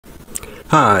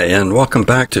Hi, and welcome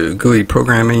back to GUI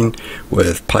Programming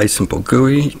with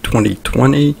PySimpleGUI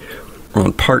 2020. We're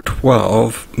on part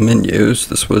 12, menus.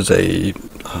 This was a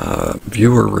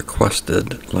viewer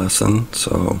requested lesson,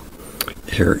 so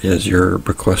here is your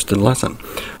requested lesson.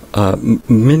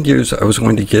 Menus I was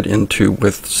going to get into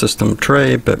with system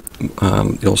tray, but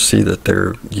you'll see that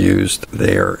they're used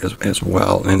there as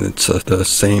well, and it's the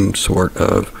same sort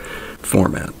of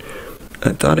format.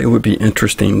 I thought it would be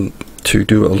interesting to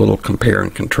do a little compare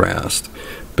and contrast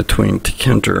between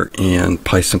tkinter and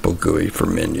PySimpleGUI for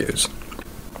menus.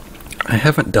 I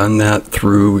haven't done that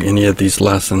through any of these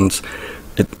lessons.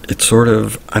 It's sort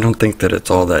of, I don't think that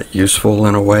it's all that useful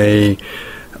in a way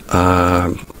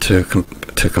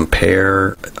to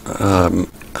compare. I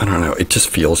don't know, it just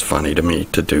feels funny to me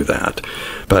to do that.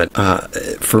 But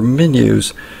for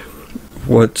menus,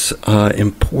 what's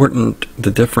important,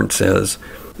 the difference is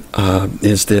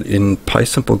that in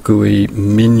PySimpleGUI,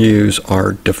 menus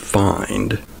are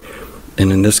defined,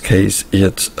 and in this case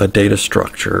it's a data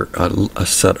structure, a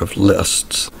set of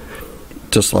lists,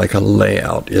 just like a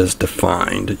layout is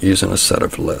defined using a set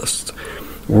of lists.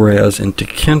 Whereas in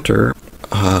tkinter,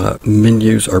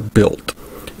 menus are built,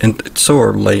 and so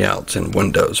are layouts in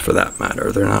Windows for that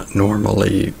matter. They're not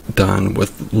normally done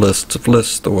with lists of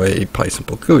lists the way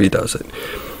PySimpleGUI does it.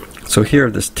 So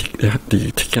here, the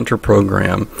tkinter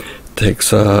program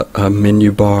takes a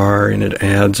menu bar and it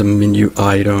adds a menu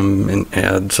item and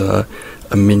adds a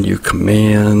menu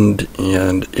command,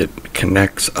 and it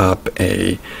connects up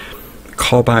a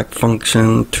callback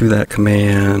function to that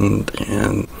command,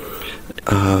 and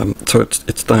so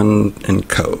it's done in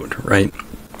code, right?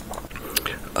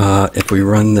 If we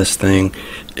run this thing,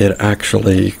 it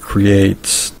actually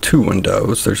creates two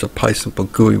windows. There's a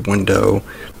PySimpleGUI window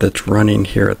that's running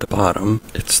here at the bottom.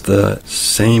 It's the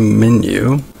same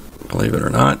menu, believe it or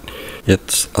not.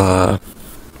 It's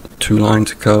 2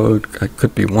 lines of code. It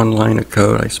could be 1 line of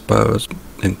code, I suppose,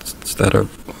 instead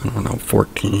of, I don't know,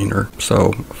 14 or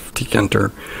so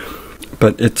tkinter.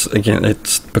 But it's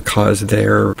because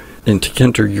they're in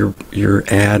tkinter, you're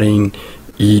adding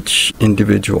each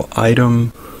individual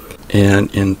item,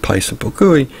 and in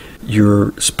PySimpleGUI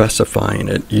you're specifying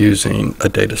it using a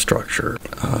data structure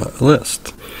list,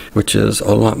 which is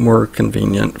a lot more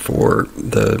convenient for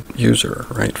the user,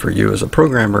 right? For you as a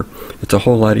programmer, it's a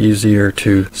whole lot easier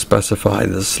to specify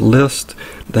this list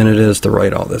than it is to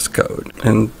write all this code.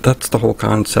 And that's the whole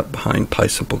concept behind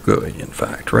PySimpleGUI, in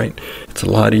fact, right? It's a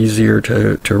lot easier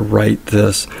to write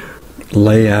this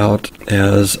layout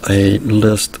as a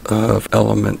list of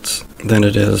elements than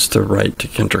it is to write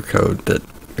tkinter code that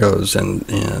goes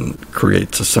and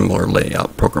creates a similar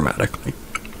layout programmatically.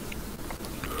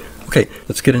 Okay,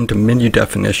 let's get into menu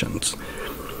definitions.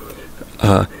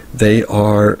 They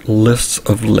are lists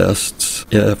of lists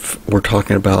if we're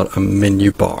talking about a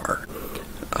menu bar.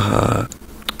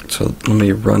 So let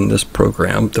me run this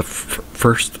program. The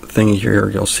first thing here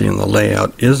you'll see in the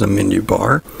layout is a menu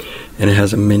bar, and it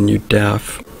has a menu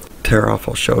def. Tear off,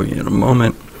 I'll show you in a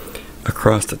moment.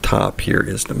 Across the top here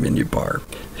is the menu bar.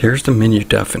 Here's the menu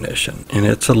definition, and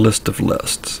it's a list of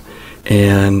lists,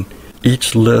 and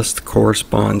each list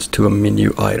corresponds to a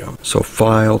menu item. So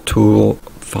file, tool,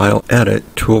 file, edit,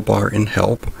 toolbar, and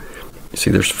help. You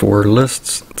see there's 4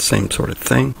 lists, same sort of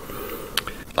thing.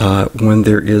 When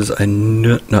there is a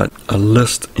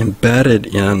list embedded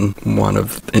in one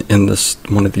of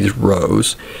these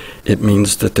rows, it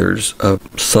means that there's a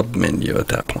submenu at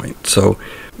that point. So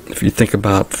if you think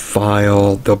about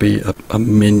file, there'll be a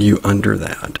menu under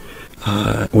that.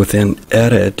 Within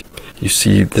edit, you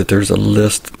see that there's a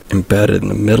list embedded in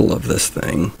the middle of this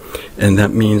thing, and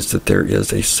that means that there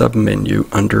is a submenu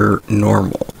under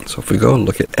normal. So if we go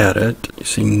look at edit, you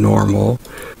see normal,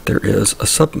 there is a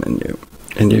submenu,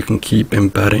 and you can keep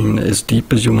embedding as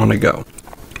deep as you want to go.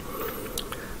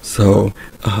 So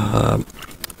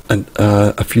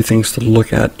a few things to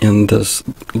look at in this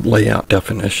layout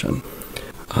definition.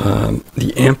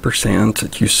 The ampersands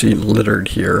that you see littered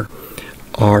here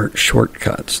are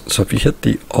shortcuts. So if you hit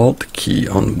the Alt key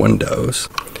on Windows,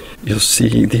 you'll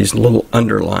see these little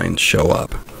underlines show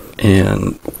up.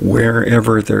 And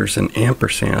wherever there's an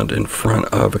ampersand in front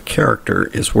of a character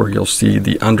is where you'll see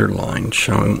the underline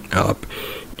showing up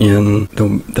in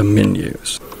the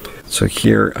menus. So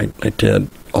here I did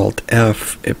Alt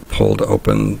F, it pulled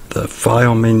open the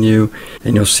file menu,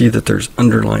 and you'll see that there's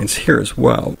underlines here as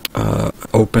well.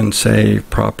 Open, save,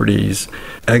 properties,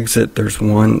 exit, there's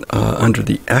one under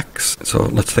the X. So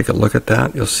let's take a look at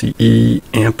that. You'll see E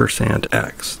ampersand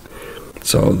X.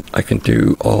 So I can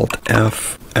do Alt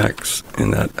F X,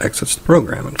 and that exits the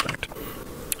program, in fact.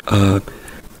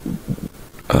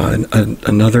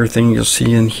 Another thing you'll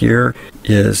see in here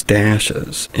is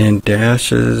dashes, and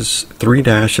dashes, 3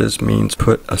 dashes means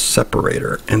put a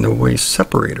separator, and the way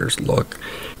separators look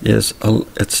is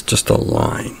it's just a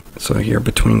line. So here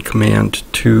between command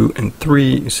 2 and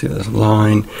 3, you see this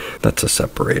line, that's a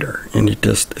separator, and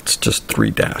it's just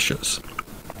 3 dashes.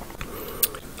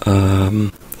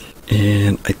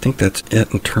 And I think that's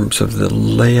it in terms of the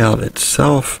layout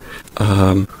itself.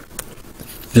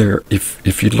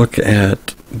 If you look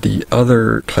at the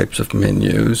other types of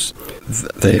menus,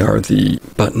 they are the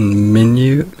button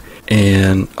menu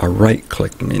and a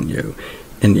right-click menu.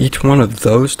 And each one of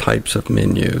those types of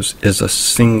menus is a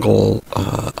single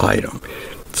item.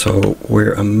 So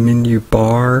where a menu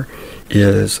bar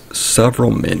is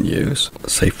several menus,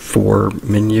 say 4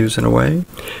 menus in a way,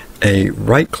 a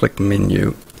right-click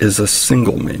menu is a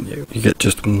single menu. You get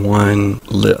just one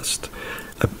list.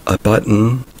 A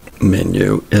button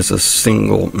menu is a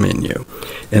single menu,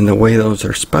 and the way those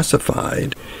are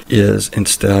specified is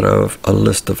instead of a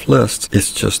list of lists,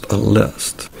 it's just a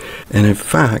list. And in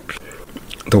fact,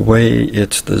 the way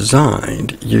it's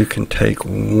designed, you can take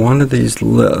one of these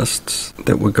lists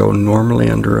that would go normally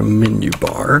under a menu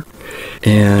bar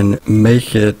and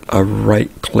make it a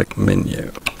right-click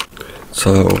menu.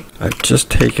 So I've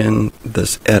just taken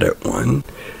this edit one,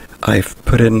 I've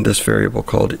put in this variable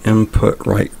called input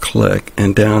right click,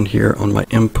 and down here on my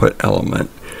input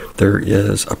element there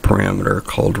is a parameter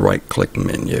called right click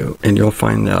menu, and you'll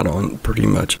find that on pretty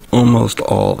much almost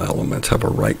all elements have a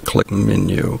right click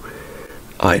menu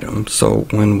item. So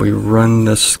when we run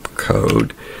this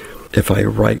code, if I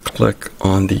right click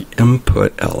on the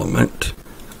input element,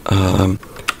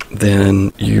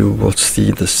 then you will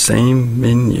see the same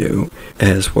menu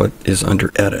as what is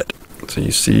under edit. So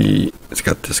you see it's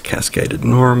got this cascaded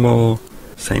normal,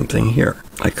 same thing here.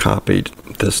 I copied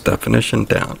this definition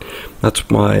down. That's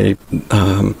why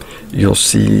you'll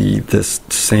see this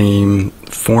same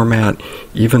format,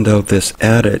 even though this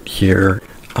edit here,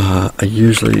 I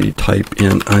usually type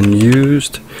in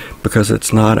unused because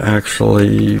it's not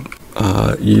actually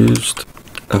used.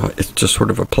 It's just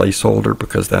sort of a placeholder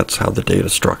because that's how the data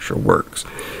structure works.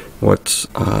 What's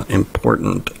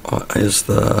important is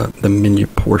the menu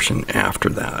portion after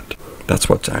that. That's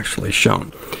what's actually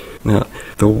shown. Now,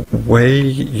 the way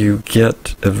you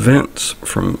get events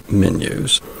from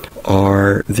menus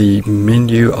are the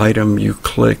menu item you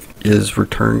click is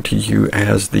returned to you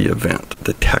as the event,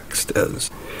 the text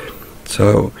is.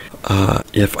 So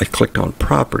if I clicked on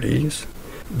properties,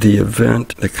 the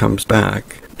event that comes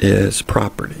back is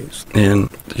properties, and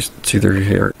you see there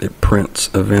here it prints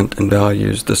event and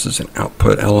values. This is an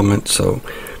output element, so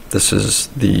this is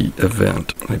the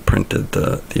event. I printed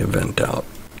the event out.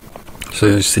 So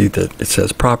you see that it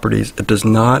says properties. It does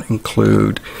not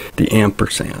include the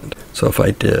ampersand. So if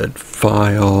I did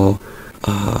file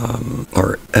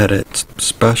or edit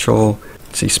special,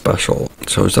 see special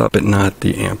shows up but not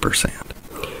the ampersand.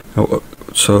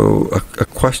 So a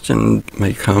question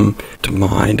may come to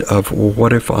mind of, well,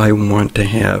 what if I want to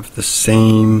have the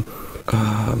same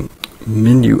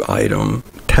menu item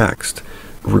text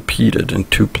repeated in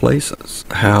 2 places?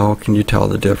 How can you tell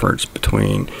the difference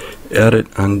between edit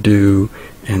undo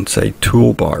and say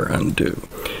toolbar undo?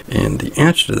 And the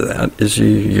answer to that is you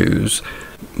use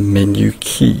menu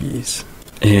keys.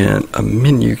 And a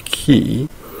menu key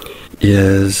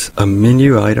is a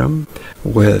menu item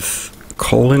with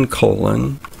colon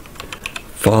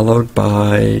followed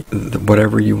by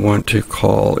whatever you want to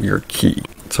call your key.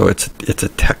 So it's a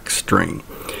text string,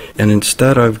 and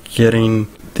instead of getting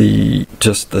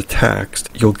just the text,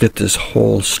 you'll get this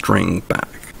whole string back.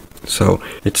 So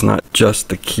it's not just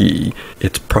the key,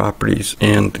 it's properties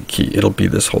and the key. It'll be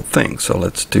this whole thing. So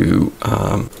let's do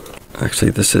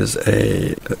actually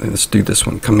let's do this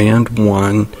one, command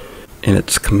 1, and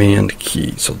it's command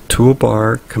key. So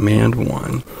toolbar command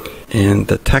 1, and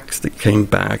the text that came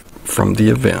back from the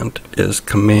event is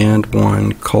command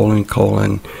 1 :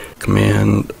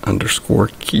 command underscore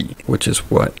key, which is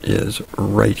what is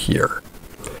right here,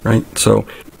 right? So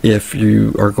if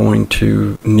you are going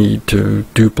to need to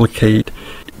duplicate,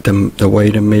 the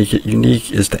way to make it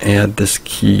unique is to add this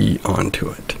key onto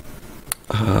it.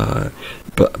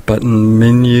 But button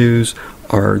menus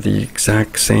are the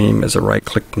exact same as a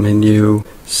right-click menu,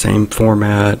 same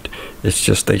format. It's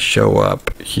just they show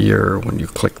up here when you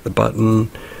click the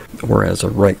button, whereas a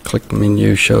right-click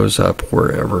menu shows up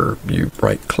wherever you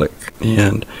right-click.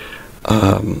 And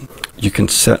you can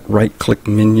set right-click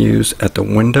menus at the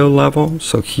window level.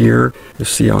 So here you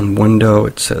see on window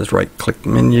it says right-click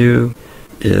menu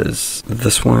is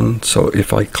this one. So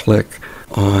if I click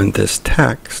on this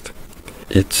text,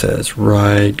 it says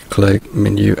right-click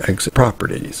menu exit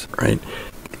properties, right?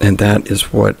 And that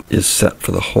is what is set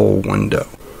for the whole window.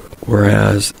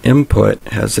 Whereas input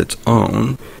has its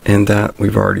own, and that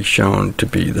we've already shown to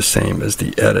be the same as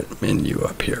the edit menu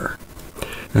up here.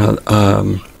 Now,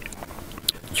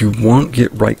 you won't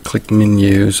get right-click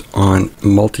menus on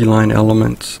multi-line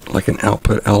elements, like an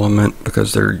output element,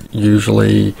 because they're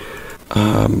usually,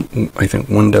 I think,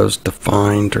 Windows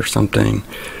defined or something.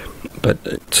 But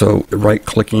so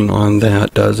right-clicking on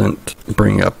that doesn't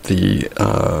bring up the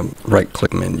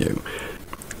right-click menu.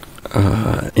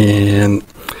 And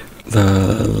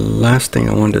the last thing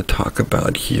I wanted to talk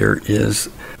about here is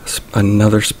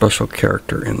another special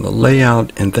character in the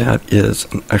layout, and that is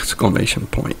an exclamation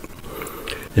point.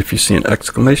 If you see an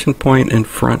exclamation point in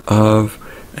front of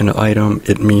an item,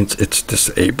 it means it's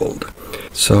disabled.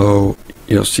 So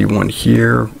you'll see one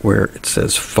here where it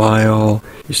says File.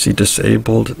 You see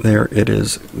disabled there. It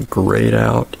is grayed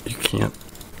out. You can't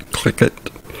click it.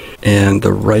 And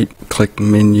the right-click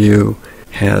menu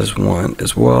has one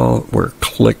as well where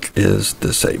click is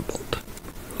disabled.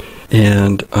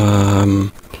 And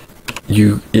for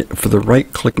the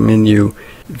right-click menu,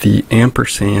 the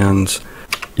ampersands,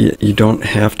 you don't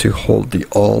have to hold the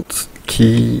Alt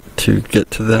key to get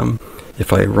to them.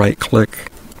 If I right-click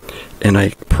and I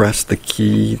press the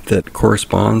key that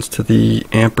corresponds to the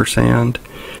ampersand,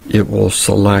 it will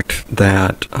select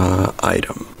that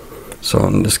item. So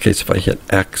in this case, if I hit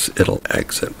X, it'll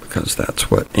exit, because that's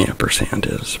what ampersand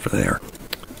is for there.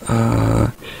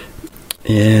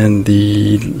 And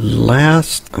the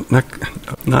last, next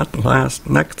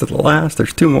to the last,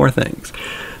 there's two more things.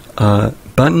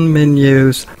 Button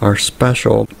menus are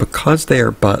special because they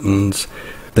are buttons.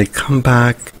 They come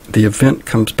back, the event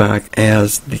comes back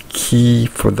as the key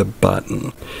for the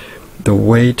button. The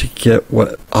way to get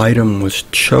what item was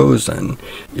chosen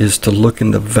is to look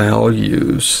in the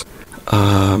values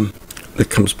that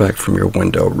comes back from your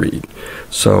window read.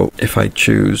 So if I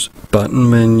choose button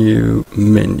menu,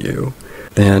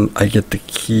 then I get the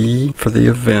key for the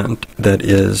event that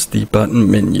is the button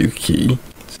menu key,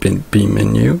 it's been B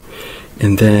menu,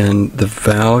 and then the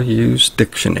values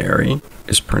dictionary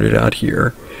is printed out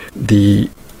here. The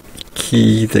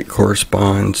key that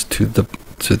corresponds to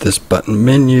this button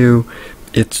menu,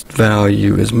 its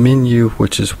value is menu,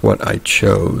 which is what I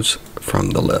chose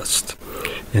from the list.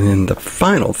 And then the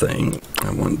final thing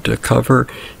I wanted to cover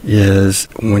is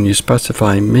when you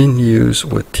specify menus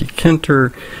with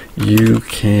tkinter, you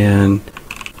can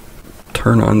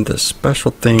turn on this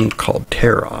special thing called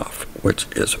tear off, which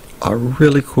is a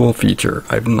really cool feature.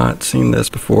 I've not seen this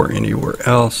before anywhere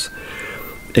else.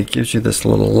 It gives you this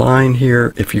little line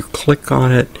here. If you click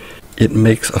on it, it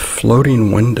makes a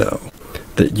floating window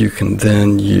that you can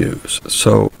then use.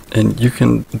 So, and you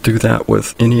can do that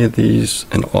with any of these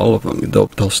and all of them.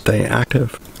 They'll stay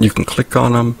active. You can click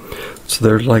on them. So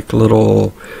they're like little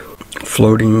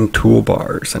floating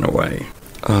toolbars in a way.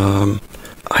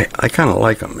 I kind of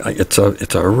like them. It's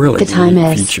a really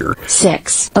unique feature.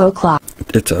 6 o'clock.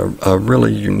 It's a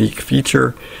really unique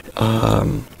feature.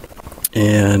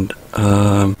 And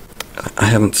I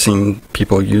haven't seen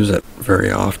people use it very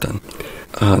often.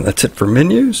 That's it for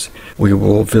menus. We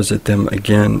will visit them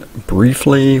again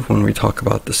briefly when we talk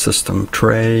about the system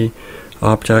tray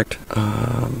object.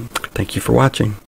 Thank you for watching.